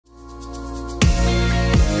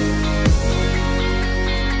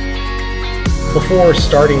before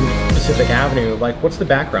starting Pacific Avenue, like what's the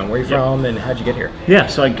background? Where are you from and how'd you get here? Yeah,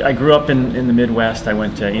 so I grew up in the Midwest. I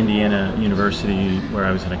went to Indiana University where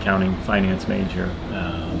I was an accounting finance major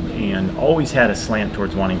and always had a slant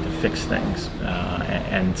towards wanting to fix things.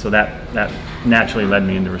 And so that naturally led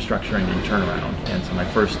me into restructuring and turnaround. And so my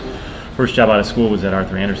first job out of school was at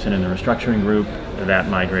Arthur Andersen in the restructuring group. That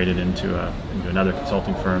migrated into another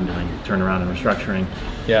consulting firm doing turnaround and restructuring.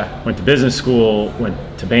 Yeah. Went to business school, went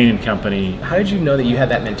to Bain & Company. How did you know that you had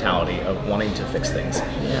that mentality of wanting to fix things?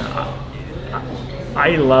 Yeah,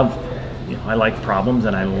 I love, I like problems,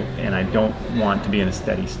 and I don't want to be in a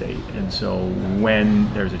steady state. And so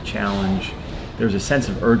when there's a challenge, there's a sense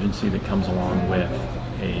of urgency that comes along with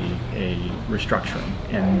a restructuring,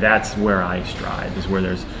 and that's where I strive. Is where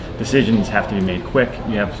there's decisions have to be made quick.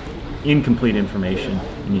 You have incomplete information,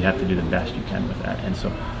 and you have to do the best you can with that. And so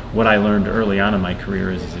what I learned early on in my career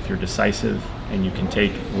is if you're decisive and you can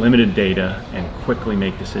take limited data and quickly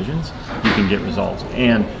make decisions, you can get results.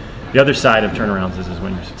 And the other side of turnarounds is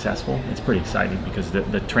when you're successful, it's pretty exciting because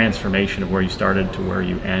the transformation of where you started to where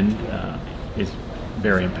you end is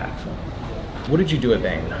very impactful. What did you do at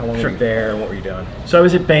Bain? How long were you there? What were you doing? So I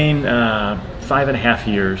was at Bain 5.5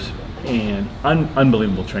 years, and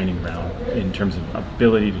unbelievable training ground in terms of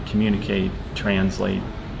ability to communicate, translate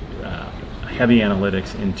heavy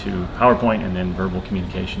analytics into PowerPoint and then verbal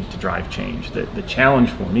communication to drive change. The challenge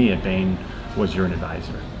for me at Bain was you're an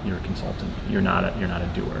advisor, you're a consultant, you're not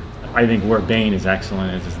a doer. I think where Bain is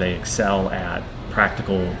excellent is they excel at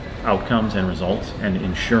practical outcomes and results and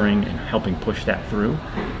ensuring and helping push that through.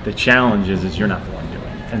 The challenge is you're not the one doing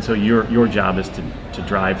it. And so your job is to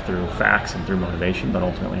drive through facts and through motivation, but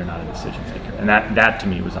ultimately you're not a decision maker. And that to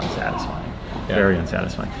me was unsatisfying, very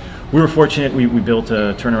unsatisfying. We were fortunate, we built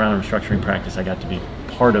a turnaround and restructuring practice. I got to be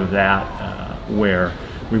part of that where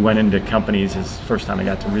we went into companies. It's the first time I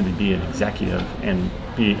got to really be an executive and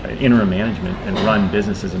be interim management and run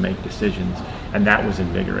businesses and make decisions, and that was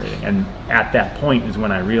invigorating. And at that point is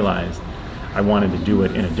when I realized I wanted to do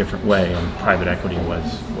it in a different way, and private equity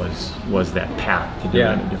was that path to do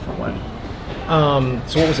it in a different way.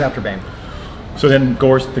 So what was after Bain? So then the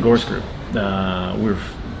Gorse Group.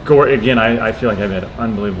 Again, I feel like I've had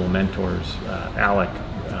unbelievable mentors. Alec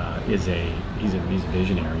he's a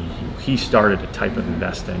visionary. He started a type of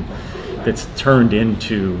investing that's turned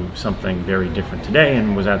into something very different today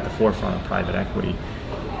and was at the forefront of private equity.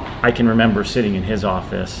 I can remember sitting in his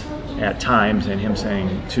office at times and him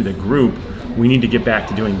saying to the group, we need to get back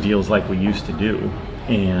to doing deals like we used to do.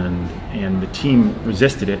 And the team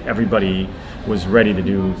resisted it. Everybody was ready to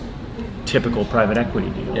do typical private equity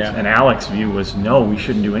deals. Yeah. And Alec's view was, no, we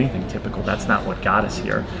shouldn't do anything typical. That's not what got us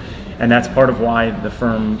here. And that's part of why the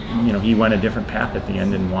firm, he went a different path at the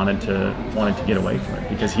end and wanted to get away from it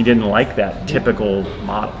because he didn't like that typical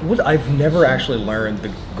model. I've never actually learned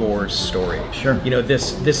the Gorse story. Sure.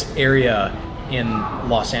 This area in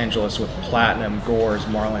Los Angeles with Platinum, Gorse,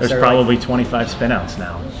 Marlin. There's probably 25 spinouts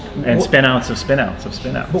now, and spinouts of spinouts of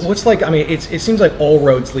spinouts. But what's it seems like all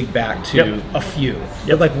roads lead back to a few.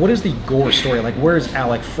 Yep. But what is the Gorse story? Like, where's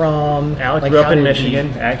Alec from? Alec grew up in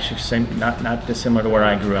Michigan. Actually, not dissimilar to where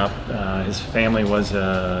I grew up. His family was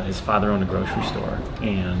his father owned a grocery store,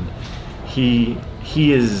 and he's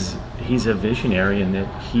a visionary in that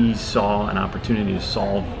he saw an opportunity to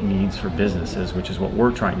solve needs for businesses, which is what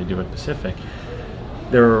we're trying to do at Pacific.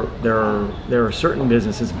 There are certain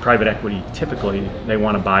businesses in private equity, typically they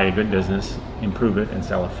want to buy a good business, improve it, and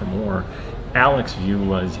sell it for more. Alec's view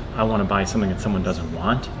was, I want to buy something that someone doesn't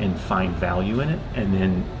want and find value in it, and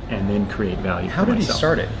then create value. How did he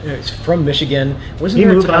start it? It's from Michigan. Wasn't He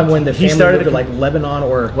there a moved time on- when the he family started moved to a- like Lebanon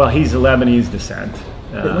or? Well, he's of Lebanese descent.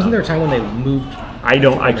 But wasn't there a time when they moved?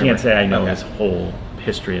 I can't say I know Okay. his whole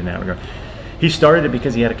history in that regard. He started it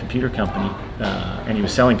because he had a computer company, and he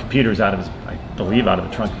was selling computers out of the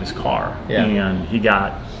trunk of his car. Yeah. And he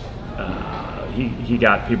got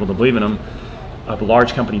people to believe in him. A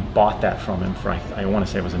large company bought that from him for I want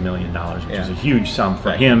to say it was $1 million, which was a huge sum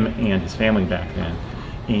for him and his family back then.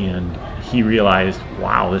 And he realized,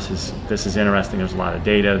 wow, this is interesting. There's a lot of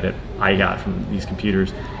data that I got from these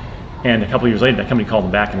computers. And a couple of years later, that company called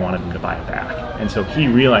him back and wanted him to buy it back. And so he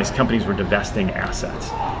realized companies were divesting assets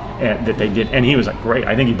and that they did. And he was like, great,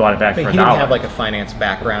 I think he bought it back for $1. He didn't have like a finance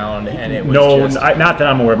background, and it was not that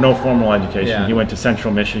I'm aware of, no formal education. Yeah. He went to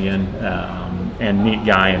Central Michigan, and neat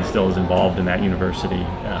guy, and still is involved in that university.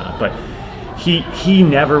 But he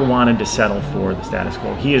never wanted to settle for the status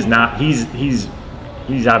quo. He is not.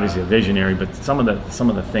 He's obviously a visionary, but some of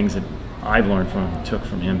the things that I've learned from him, took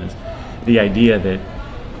from him, is the idea that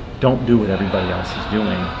don't do what everybody else is doing,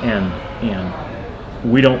 and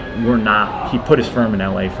we're not, he put his firm in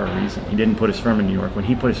LA for a reason. He didn't put his firm in New York. When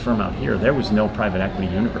he put his firm out here, there was no private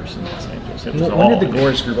equity universe in Los Angeles. It was when did the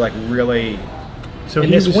Gores Group like really, so when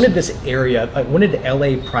did this area, like when did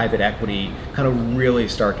LA private equity kind of really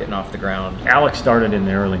start getting off the ground? Alex started in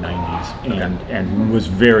the early 90s and was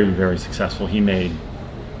very, very successful. He made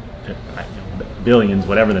billions,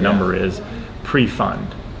 whatever the number is,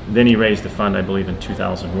 pre-fund. Then he raised a fund, I believe, in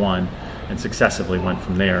 2001, and successively went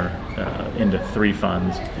from there into 3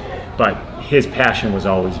 funds. But his passion was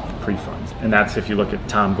always pre-fund, and that's, if you look at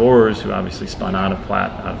Tom Gores, who obviously spun out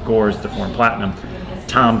of Gores to form Platinum.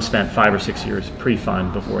 Tom spent 5 or 6 years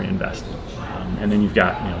pre-fund before he invested, and then you've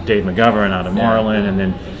got Dave McGovern out of Marlin, and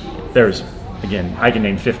then there's, again, I can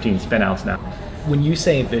name 15 spin-outs now. When you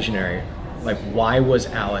say visionary, like why was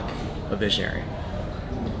Alec a visionary?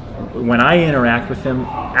 When I interact with him,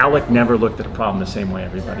 Alec never looked at a problem the same way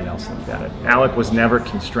everybody else looked at it. Alec was never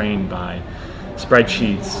constrained by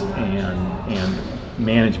spreadsheets and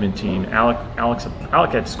management team. Alec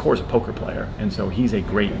at his core is a poker player, and so he's a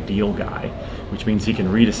great deal guy, which means he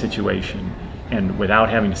can read a situation and without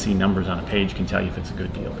having to see numbers on a page can tell you if it's a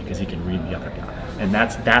good deal because he can read the other guy. And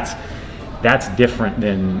that's different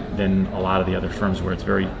than a lot of the other firms where it's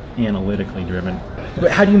very analytically driven.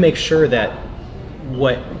 But how do you make sure that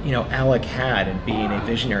what Alec had in being a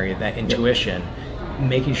visionary, that intuition,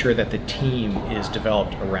 making sure that the team is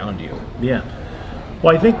developed around you? Yeah.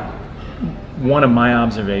 Well, I think one of my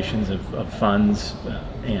observations of funds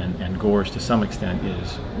and Gores to some extent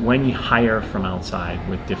is when you hire from outside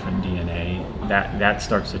with different DNA, that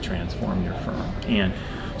starts to transform your firm. And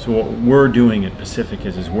so what we're doing at Pacific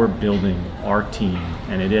is we're building our team,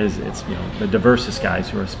 and it's the Diversis guys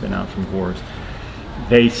who are spin out from Gores.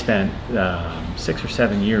 They spent 6 or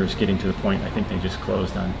 7 years getting to the point. I think they just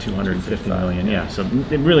closed on 250 million. Yeah, so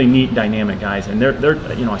they're really neat, dynamic guys. And they're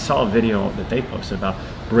I saw a video that they posted about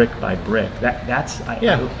brick by brick.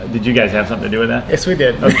 Did you guys have something to do with that? Yes, we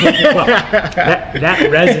did. Okay. Well, that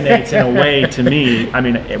resonates in a way to me. I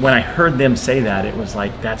mean, when I heard them say that, it was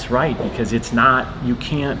like, that's right, because it's not, you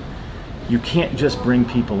can't just bring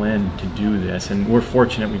people in to do this. And we're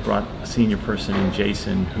fortunate we brought a senior person in,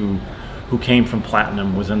 Jason, who came from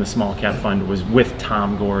Platinum, was in the small cap fund, was with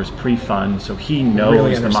Tom Gores pre-fund, so he knows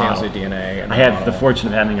really the model. The DNA. I had the fortune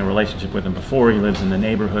of having a relationship with him before. He lives in the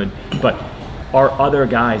neighborhood, but our other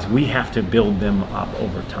guys, we have to build them up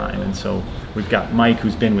over time. And so we've got Mike,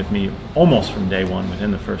 who's been with me almost from day one,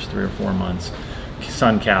 within the first 3 or 4 months.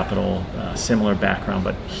 Sun Capital, similar background,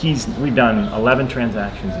 but we've done 11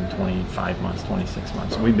 transactions in 25 months, 26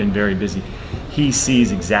 months. So we've been very busy. He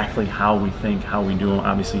sees exactly how we think, how we do them.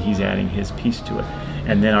 Obviously, he's adding his piece to it.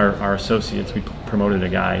 And then our associates, we promoted a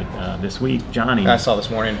guy this week, Johnny. I saw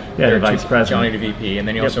this morning. Yeah, the vice president. Johnny to VP, and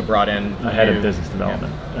then you also brought in a head of business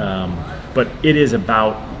development. Yeah. But it is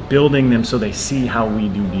about building them so they see how we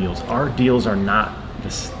do deals. Our deals are not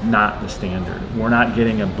the standard. We're not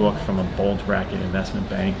getting a book from a bulge bracket investment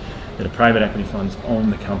bank that a private equity funds own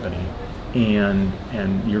the company, and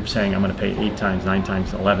you're saying I'm going to pay 8 times, 9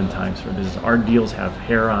 times, 11 times for business. Our deals have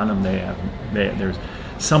hair on them. There's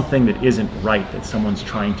something that isn't right, that someone's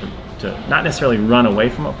trying to not necessarily run away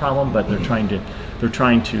from a problem, but they're trying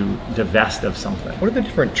to divest of something. What are the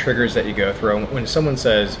different triggers that you go through when someone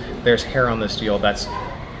says there's hair on this deal? That's,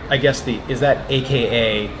 I guess, is that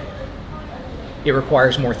AKA it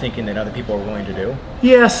requires more thinking than other people are willing to do?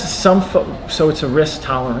 Yes, so it's a risk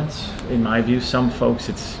tolerance in my view. Some folks,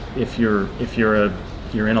 it's if you're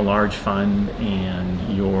in a large fund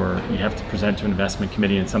and you have to present to an investment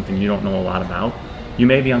committee and something you don't know a lot about, you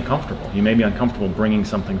may be uncomfortable. You may be uncomfortable bringing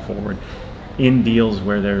something forward. In deals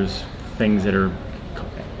where there's things that are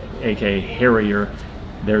aka hairier,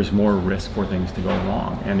 there's more risk for things to go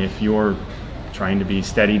wrong. And if you're trying to be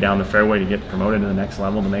steady down the fairway to get promoted to the next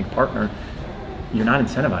level to make partner, you're not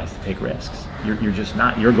incentivized to take risks. You're just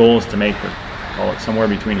not. Your goal is to make, call it somewhere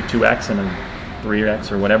between a 2x and a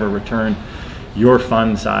 3x or whatever return your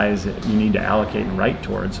fund size you need to allocate and write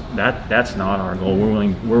towards. That's not our goal.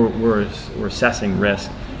 We're assessing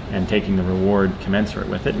risk and taking the reward commensurate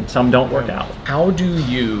with it, and some don't work out. How do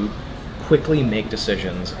you quickly make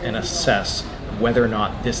decisions and assess whether or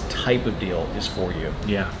not this type of deal is for you?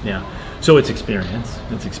 Yeah. So it's experience,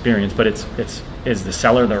 but is the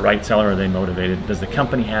seller the right seller? Are they motivated? Does the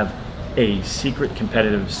company have a secret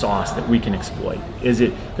competitive sauce that we can exploit?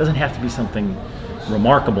 It doesn't have to be something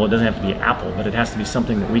remarkable, it doesn't have to be Apple, but it has to be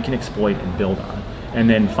something that we can exploit and build on. And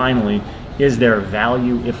then finally, is there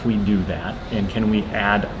value if we do that? And can we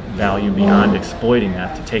add value beyond exploiting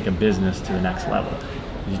that to take a business to the next level?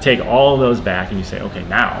 You take all of those back and you say, okay,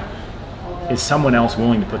 now, is someone else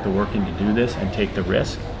willing to put the work in to do this and take the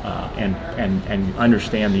risk? and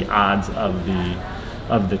understand the odds of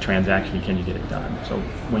the transaction. Can you get it done? So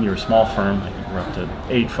when you're a small firm, I think we're up to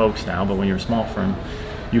 8 folks now, but when you're a small firm,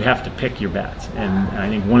 you have to pick your bets. And I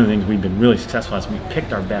think one of the things we've been really successful at is we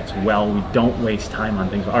picked our bets well. We don't waste time on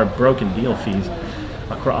things. Our broken deal fees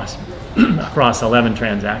across 11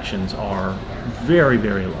 transactions are very,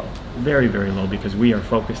 very low. Very, very low, because we are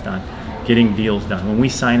focused on getting deals done. When we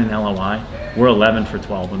sign an LOI, we're 11 for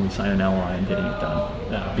 12 when we sign an LOI and getting it done.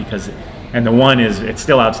 And the one is, it's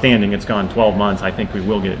still outstanding. It's gone 12 months. I think we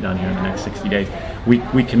will get it done here in the next 60 days.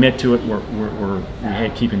 We commit to it. We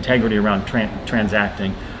keep integrity around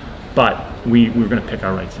transacting, but we're going to pick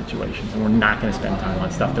our right situations, and we're not going to spend time on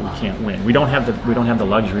stuff that we can't win. We don't have the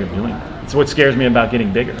luxury of doing that. It's what scares me about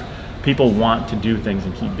getting bigger. People want to do things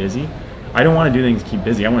and keep busy. I don't want to do things and keep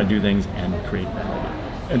busy. I want to do things and create value.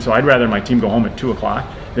 And so I'd rather my team go home at 2 o'clock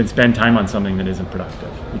than spend time on something that isn't productive,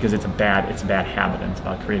 because it's a bad habit, and it's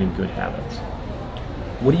about creating good habits.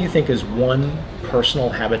 What do you think is one personal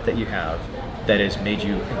habit that you have that has made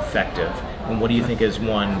you effective, and what do you think is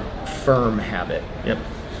one firm habit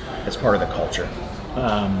as part of the culture?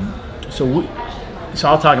 So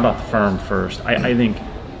I'll talk about the firm first. I think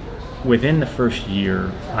within the first year,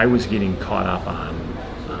 I was getting caught up on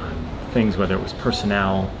things, whether it was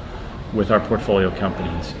personnel with our portfolio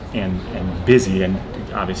companies, and busy, and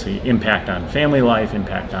obviously impact on family life,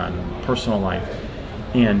 impact on personal life,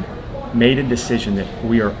 and made a decision that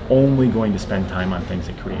we are only going to spend time on things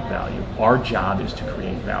that create value. Our job is to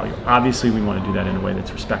create value. Obviously, we want to do that in a way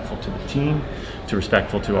that's respectful to the team,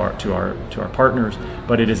 respectful to our partners,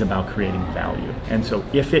 but it is about creating value. And so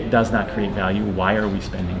if it does not create value, why are we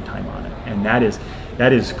spending time on it? And that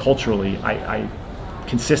is culturally, I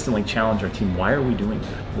consistently challenge our team. Why are we doing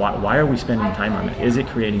that? Why are we spending time on it? Is it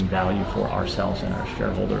creating value for ourselves and our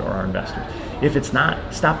shareholder or our investors? If it's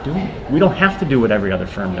not, stop doing it. We don't have to do what every other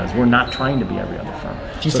firm does. We're not trying to be every other firm.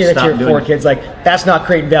 Do you say that to your 4 kids, like, that's not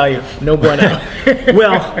creating value, no bueno?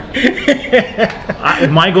 Well,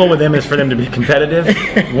 my goal with them is for them to be competitive,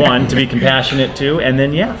 1, to be compassionate 2, and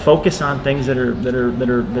then focus on things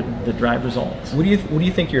that drive results. What do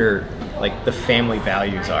you think your the family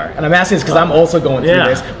values are? And I'm asking this because I'm also going through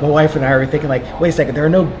this. My wife and I are thinking, wait a second, there are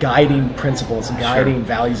no guiding principles, guiding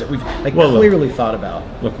values that we've clearly thought about.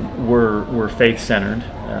 Look, we're faith centered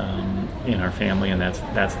in our family, and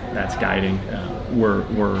that's guiding.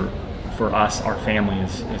 For us, our family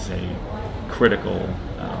is a critical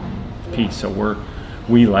piece. So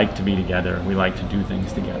we like to be together. We like to do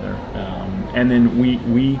things together, and then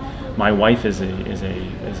my wife is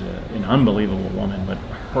an unbelievable woman, but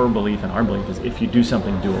her belief and our belief is, if you do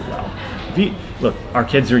something, do it well. Look, our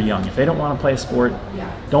kids are young. If they don't want to play a sport,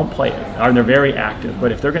 don't play it. They're very active,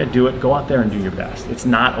 but if they're going to do it, go out there and do your best. It's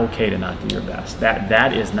not okay to not do your best.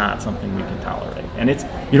 That is not something we can tolerate. And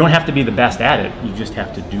you don't have to be the best at it. You just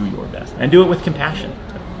have to do your best, and do it with compassion.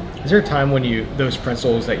 Is there a time when those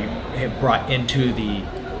principles that you have brought into the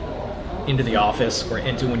office, or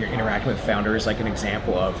into when you're interacting with founders, like an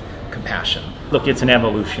example of compassion? Look, it's an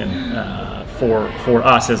evolution for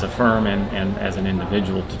us as a firm and as an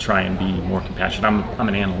individual to try and be more compassionate. I'm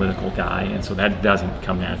an analytical guy, and so that doesn't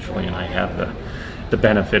come naturally, and I have the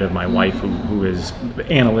benefit of my wife who is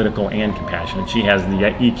analytical and compassionate. She has the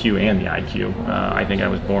EQ and the IQ. I think I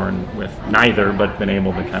was born with neither, but been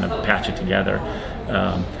able to kind of patch it together.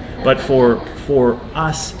 But for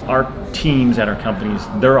us, our teams at our companies,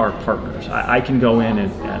 they're our partners. I can go in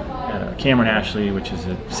at Cameron Ashley, which is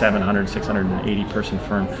a 700, 680 person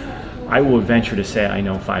firm. I will venture to say I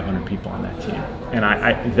know 500 people on that team,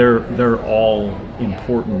 and they're all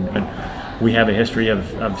important. And we have a history of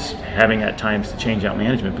having at times to change out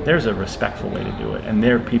management, but there's a respectful way to do it, and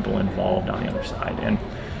there are people involved on the other side. And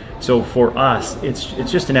so for us, it's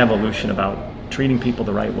just an evolution about treating people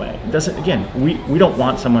the right way. It doesn't, again, we don't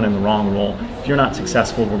want someone in the wrong role. If you're not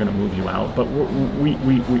successful, we're going to move you out. But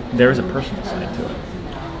there's a personal side to it.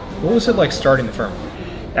 What was it like starting the firm?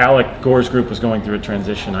 Alec Gore's group was going through a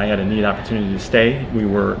transition. I had a neat opportunity to stay. We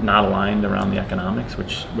were not aligned around the economics,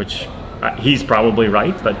 which he's probably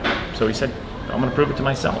right, but so he said, I'm going to prove it to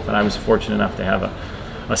myself. And I was fortunate enough to have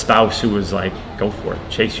a spouse who was like, go for it,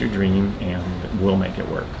 chase your dream, and we'll make it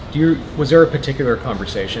work. Was there a particular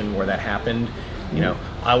conversation where that happened? It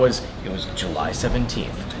was July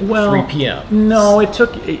 17th, 3 p.m. No,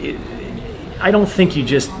 I don't think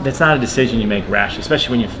that's not a decision you make rash,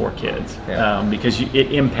 especially when you have 4 kids, because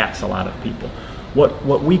it impacts a lot of people.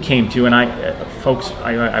 What we came to, and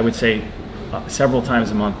I would say several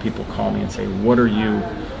times a month, people call me and say,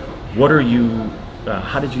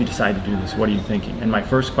 how did you decide to do this? What are you thinking? And my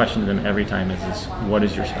first question to them every time is what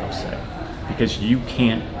does your spouse say? Because you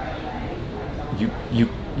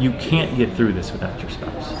you can't get through this without your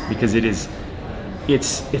spouse, because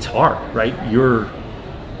it's hard, right?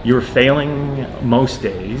 You're failing most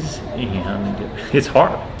days, and it's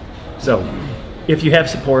hard. So if you have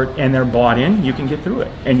support and they're bought in, you can get through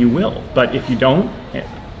it, and you will. But if you don't,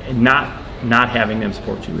 not having them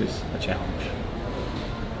support you is a challenge.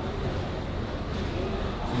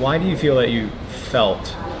 Why do you feel that you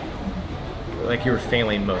felt like you were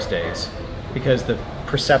failing most days? Because the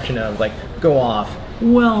perception of like, go off.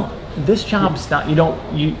 Well, this job's not,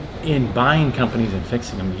 in buying companies and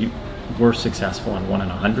fixing them, we're successful in 1 in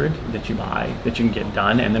 100 that you buy, that you can get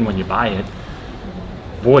done. And then when you buy it,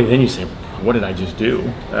 boy, then you say, what did I just do?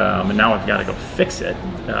 And now I've got to go fix it.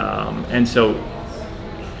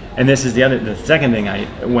 And this is the second thing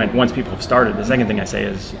once people have started, the second thing I say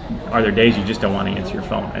is, are there days you just don't want to answer your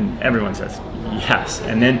phone? And everyone says, yes.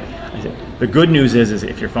 And then I say, the good news is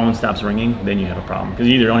if your phone stops ringing, then you have a problem. Because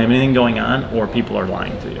you either don't have anything going on or people are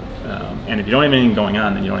lying to you. And if you don't have anything going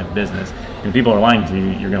on, then you don't have business. And if people are lying to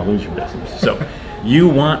you, you're going to lose your business. So you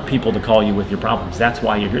want people to call you with your problems. That's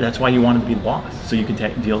why you're here. That's why you want to be the boss, so you can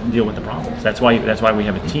deal with the problems. That's why we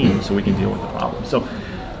have a team, so we can deal with the problems. So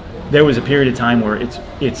there was a period of time where it's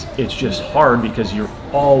just hard because you're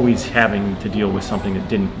always having to deal with something that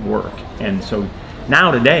didn't work. And so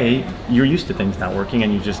now today, you're used to things not working,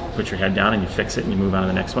 and you just put your head down and you fix it and you move on to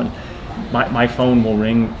the next one. My phone will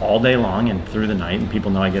ring all day long and through the night, and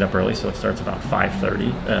people know I get up early, so it starts about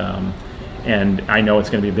 5:30. And I know it's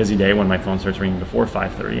going to be a busy day when my phone starts ringing before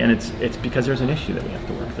 5:30, and it's because there's an issue that we have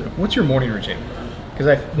to work through. What's your morning routine?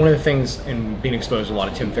 Because one of the things in being exposed to a lot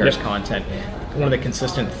of Tim Ferriss content, one of the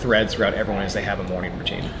consistent threads throughout everyone is they have a morning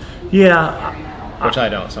routine. Yeah. Which I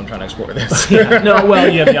don't, so I'm trying to explore this. No, well,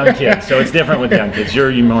 you have young kids, so it's different with young kids.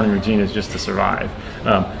 Your morning routine is just to survive.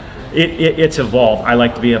 It's evolved. I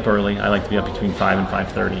like to be up early. I like to be up between 5 and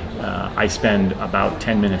 5:30. I spend about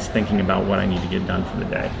 10 minutes thinking about what I need to get done for the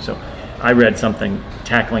day. So I read something,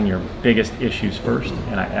 tackling your biggest issues first,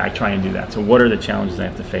 and I try and do that. So what are the challenges I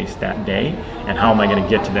have to face that day, and how am I going to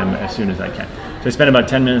get to them as soon as I can? So I spend about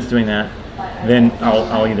 10 minutes doing that. Then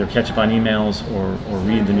I'll either catch up on emails or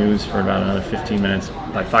read the news for about another 15 minutes.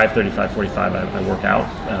 By 5:30, 5:45, I work out.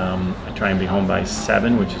 I try and be home by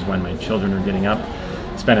 7, which is when my children are getting up.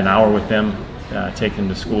 Spend an hour with them, take them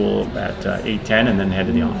to school at 8:10, and then head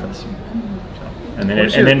to the office. So, and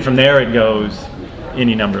then from there it goes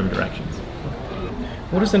any number of directions.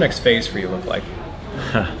 What does the next phase for you look like?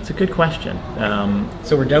 It's a good question.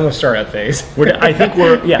 So we're done with startup phase. I think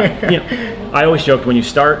I always joked, when you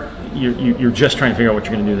start, you're just trying to figure out what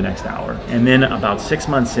you're going to do the next hour. And then about 6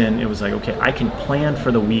 months in, it was like, okay, I can plan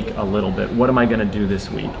for the week a little bit. What am I going to do this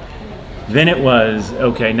week? Then it was,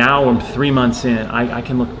 okay, now I'm 3 months in. I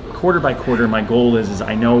can look quarter by quarter. My goal is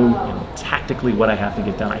I know tactically what I have to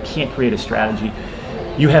get done. I can't create a strategy.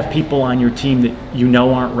 You have people on your team that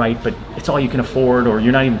aren't right, but it's all you can afford, or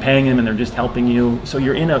you're not even paying them and they're just helping you. So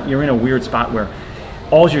you're in a weird spot where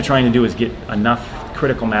all you're trying to do is get enough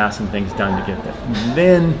critical mass and things done to get there. And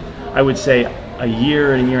then I would say a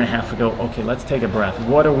year and a half ago, okay, let's take a breath.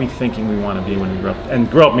 What are we thinking we want to be when we grow up? And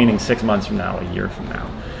grow up meaning 6 months from now, a year from now.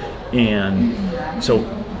 And so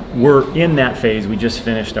we're in that phase. We just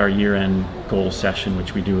finished our year-end goal session,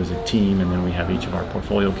 which we do as a team, and then we have each of our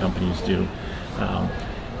portfolio companies do.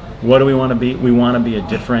 What do we want to be? We want to be a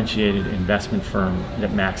differentiated investment firm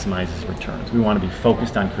that maximizes returns. We want to be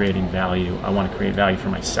focused on creating value. I want to create value for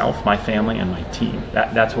myself, my family, and my team.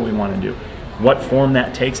 That's what we want to do. What form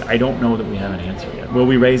that takes, I don't know that we have an answer yet. Will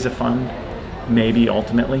we raise a fund? Maybe,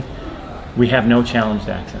 ultimately. We have no challenged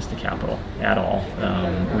access to capital at all.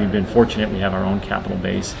 We've been fortunate. We have our own capital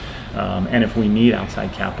base. And if we need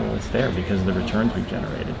outside capital, it's there because of the returns we've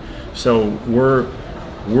generated. So we're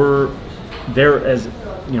there. As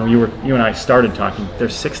you and I started talking,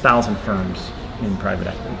 there's 6,000 firms in private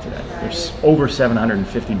equity today. There's over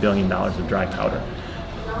 $750 billion of dry powder.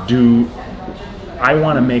 I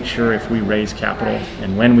want to make sure if we raise capital,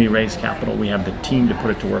 and when we raise capital, we have the team to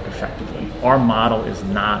put it to work effectively. Our model is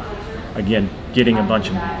not, again, getting a bunch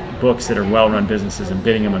of books that are well-run businesses and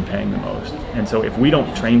bidding them and paying the most. And so if we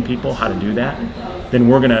don't train people how to do that, then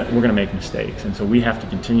we're gonna make mistakes. And so we have to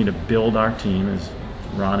continue to build our team, as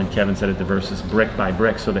Ron and Kevin said at Diversys, brick by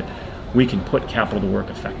brick, so that we can put capital to work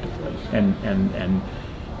effectively. And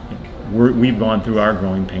we've gone through our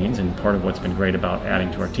growing pains, and part of what's been great about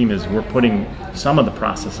adding to our team is we're putting some of the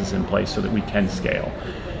processes in place so that we can scale.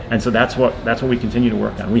 And so that's what we continue to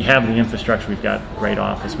work on. We have the infrastructure. We've got a great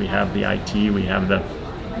office. We have the IT. We have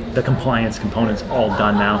the compliance components all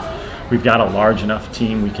done now. We've got a large enough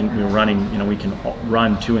team. We can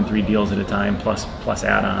run 2 and 3 deals at a time, plus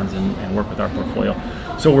add-ons, and work with our portfolio.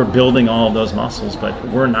 So we're building all of those muscles, but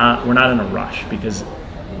we're not in a rush, because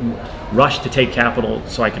rush to take capital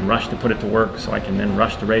so I can rush to put it to work so I can then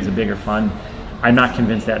rush to raise a bigger fund. I'm not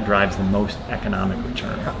convinced that drives the most economic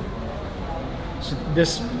return. So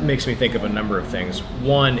this makes me think of a number of things.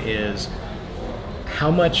 One is,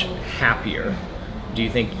 how much happier do you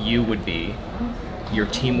think you would be, your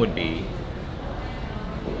team would be,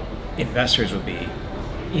 investors would be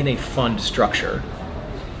in a fund structure?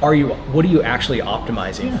 What are you actually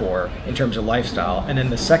optimizing for in terms of lifestyle? And then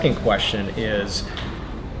the second question is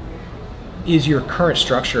your current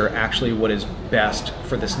structure actually what is best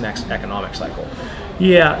for this next economic cycle?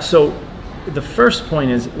 Yeah, so the first point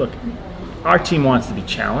is, look, our team wants to be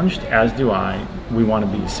challenged, as do I. We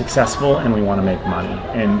want to be successful and we want to make money.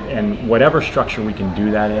 And whatever structure we can do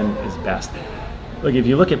that in is best. Look, if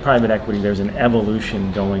you look at private equity, there's an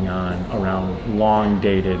evolution going on around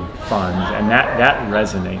long-dated funds, and that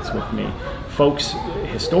resonates with me. Folks,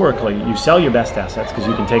 historically, you sell your best assets because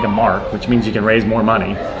you can take a mark, which means you can raise more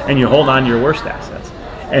money, and you hold on to your worst assets.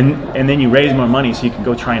 And then you raise more money so you can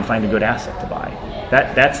go try and find a good asset to buy.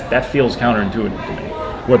 That feels counterintuitive to me.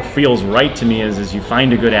 What feels right to me is you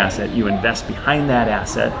find a good asset, you invest behind that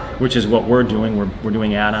asset, which is what we're doing. We're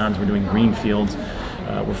doing add-ons, we're doing greenfields,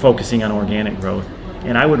 we're focusing on organic growth.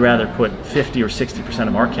 And I would rather put 50 or 60%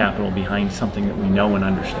 of our capital behind something that we know and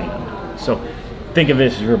understand. So think of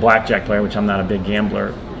it as you're a blackjack player, which I'm not a big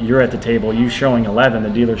gambler. You're at the table, you showing 11, the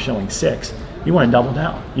dealer's showing 6. You want to double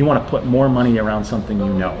down. You want to put more money around something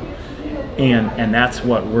you know. And that's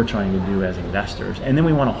what we're trying to do as investors. And then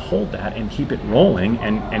we want to hold that and keep it rolling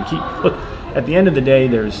and keep, look, at the end of the day,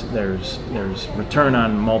 there's return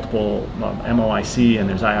on multiple MOIC and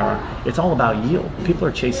there's IRR. It's all about yield. People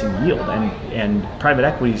are chasing yield, and private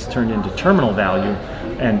equity's turned into terminal value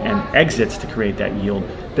and exits to create that yield.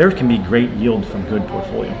 There can be great yield from good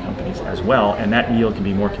portfolio companies as well, and that yield can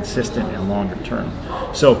be more consistent and longer term.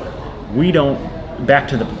 So we don't, back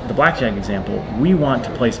to the blackjack example, we want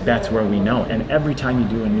to place bets where we know, and every time you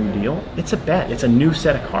do a new deal, it's a bet. It's a new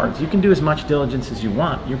set of cards. You can do as much diligence as you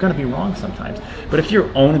want. You're going to be wrong sometimes. But if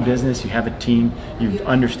you own a business, you have a team, you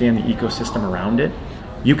understand the ecosystem around it,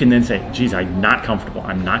 you can then say, geez, I'm not comfortable.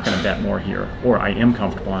 I'm not going to bet more here. Or I am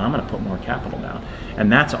comfortable and I'm going to put more capital down.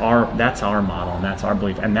 And that's our model, and that's our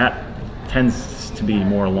belief. And that tends to be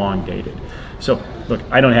more long dated. So look,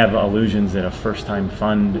 I don't have illusions that a first-time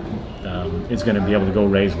fund is going to be able to go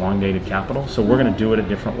raise long-dated capital. So we're going to do it a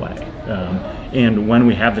different way. And when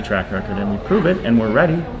we have the track record and we prove it and we're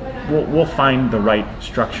ready, we'll find the right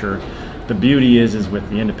structure. The beauty is with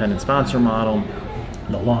the independent sponsor model,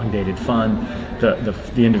 the long-dated fund,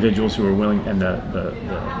 the individuals who are willing, and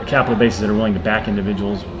the capital bases that are willing to back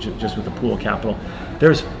individuals just with the pool of capital.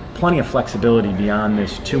 There's plenty of flexibility beyond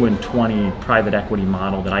this 2 and 20 private equity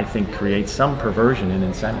model that I think creates some perversion in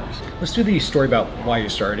incentives. Let's do the story about why you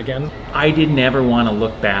started again. I didn't ever want to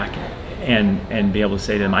look back and be able to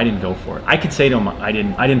say to them, I didn't go for it. I could say to them, I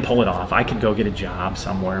didn't pull it off. I could go get a job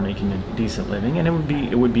somewhere making a decent living, and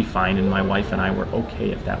it would be fine. And my wife and I were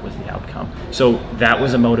okay if that was the outcome. So that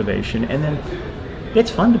was a motivation. And then it's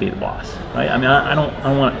fun to be the boss, right? I mean, I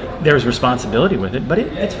don't want. There's responsibility with it, but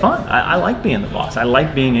it's fun. I like being the boss. I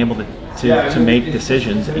like being able to make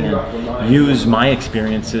decisions and use my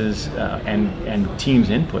experiences and team's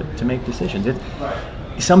input to make decisions.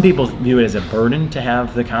 Some people view it as a burden to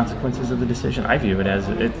have the consequences of the decision. I view it as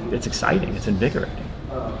it's exciting. It's invigorating.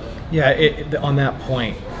 Yeah. On that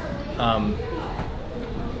point,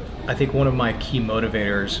 I think one of my key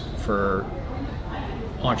motivators for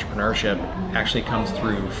entrepreneurship actually comes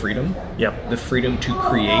through freedom. Yep. The freedom to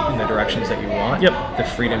create in the directions that you want. Yep. The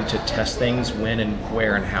freedom to test things when and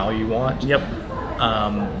where and how you want. Yep.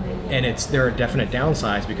 And there are definite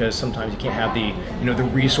downsides because sometimes you can't have the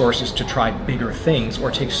resources to try bigger things, or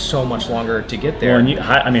it takes so much longer to get there.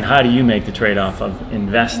 Well, how do you make the trade-off of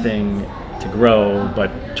investing to grow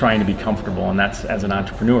but trying to be comfortable? And that's, as an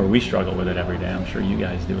entrepreneur, we struggle with it every day. I'm sure you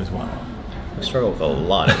guys do as well. I struggle with a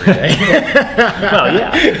lot every day. Well,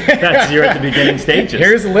 yeah, you're at the beginning stages.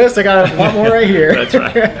 Here's the list. I got a lot more right here. That's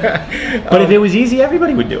right. But if it was easy,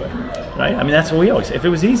 everybody would do it, right? I mean, that's what we always say. If it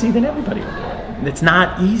was easy, then everybody would do it. And it's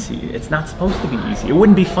not easy. It's not supposed to be easy. It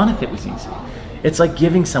wouldn't be fun if it was easy. It's like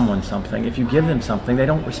giving someone something. If you give them something, they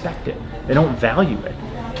don't respect it. They don't value it.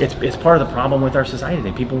 It's part of the problem with our society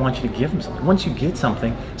today. People want you to give them something. Once you get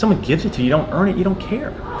something, someone gives it to you, you don't earn it, you don't care.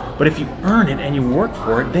 But if you earn it and you work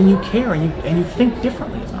for it, then you care and you think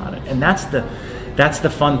differently about it. And that's the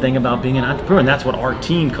fun thing about being an entrepreneur. And that's what our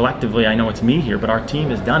team collectively, I know it's me here, but our team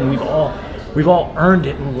has done. We've all earned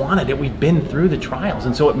it and wanted it. We've been through the trials,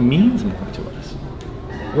 and so it means more to us.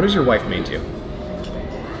 What does your wife mean to you?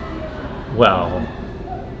 Well,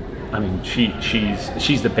 I mean,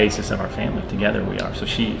 she's the basis of our family. Together we are. So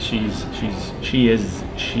she means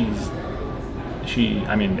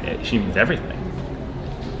everything.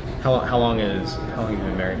 How long have you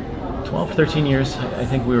been married? 12, 13 years. I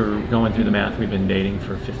think we were going through the math. We've been dating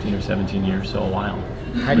for 15 or 17 years, so a while.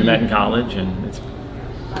 We met in college, and it's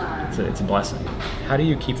a blessing. How do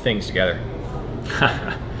you keep things together?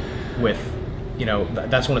 With,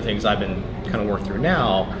 that's one of the things I've been kind of working through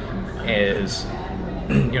now is,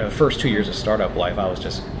 the first 2 years of startup life, I was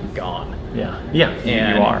just gone. Yeah,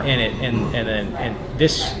 and, you are. And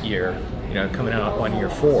this year, coming out on year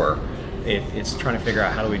 4, it's trying to figure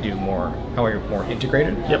out how we're more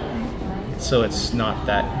integrated. Yep. So it's not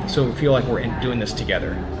that. So we feel like we're doing this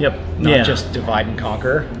together. Yep. Not just divide and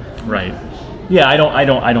conquer. Right. Yeah. I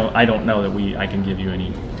don't know that I can give you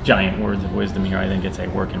any giant words of wisdom here. I think it's a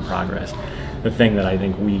work in progress. The thing that I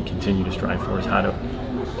think we continue to strive for is how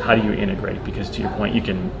do you integrate? Because to your point, it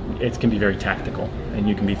can be very tactical, and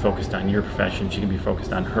you can be focused on your profession. She can be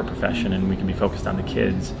focused on her profession, and we can be focused on the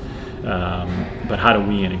kids. But how do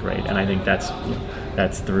we integrate? And I think that's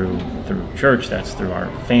through church, that's through our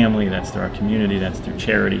family, that's through our community, that's through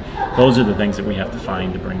charity. Those are the things that we have to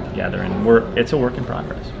find to bring together, and it's a work in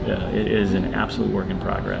progress. It is an absolute work in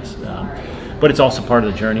progress, but it's also part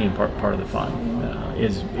of the journey and part of the fun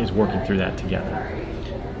is working through that together.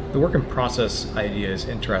 The work in process idea is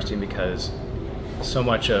interesting because so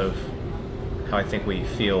much of how I think we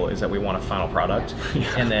feel is that we want a final product,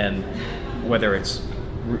 and then whether it's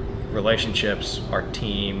relationships, our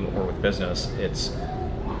team, or with business, it's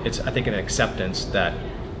I think an acceptance that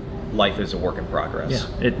life is a work in progress.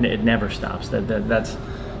 Yeah, it never stops.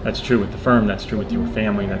 That's true with the firm. That's true with your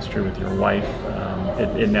family. That's true with your wife.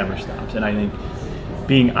 It never stops. And I think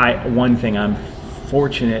one thing I'm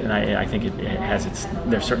fortunate, and I think it has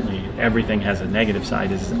there's certainly everything has a negative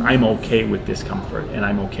side, is I'm okay with discomfort and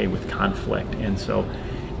I'm okay with conflict, and so.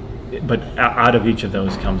 But out of each of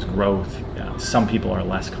those comes growth. Some people are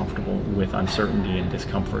less comfortable with uncertainty and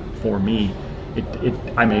discomfort. For me,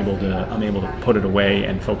 I'm able to put it away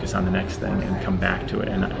and focus on the next thing and come back to it.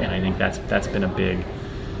 And I think that's been a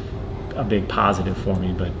big positive for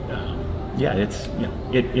me. But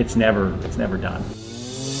it's never done.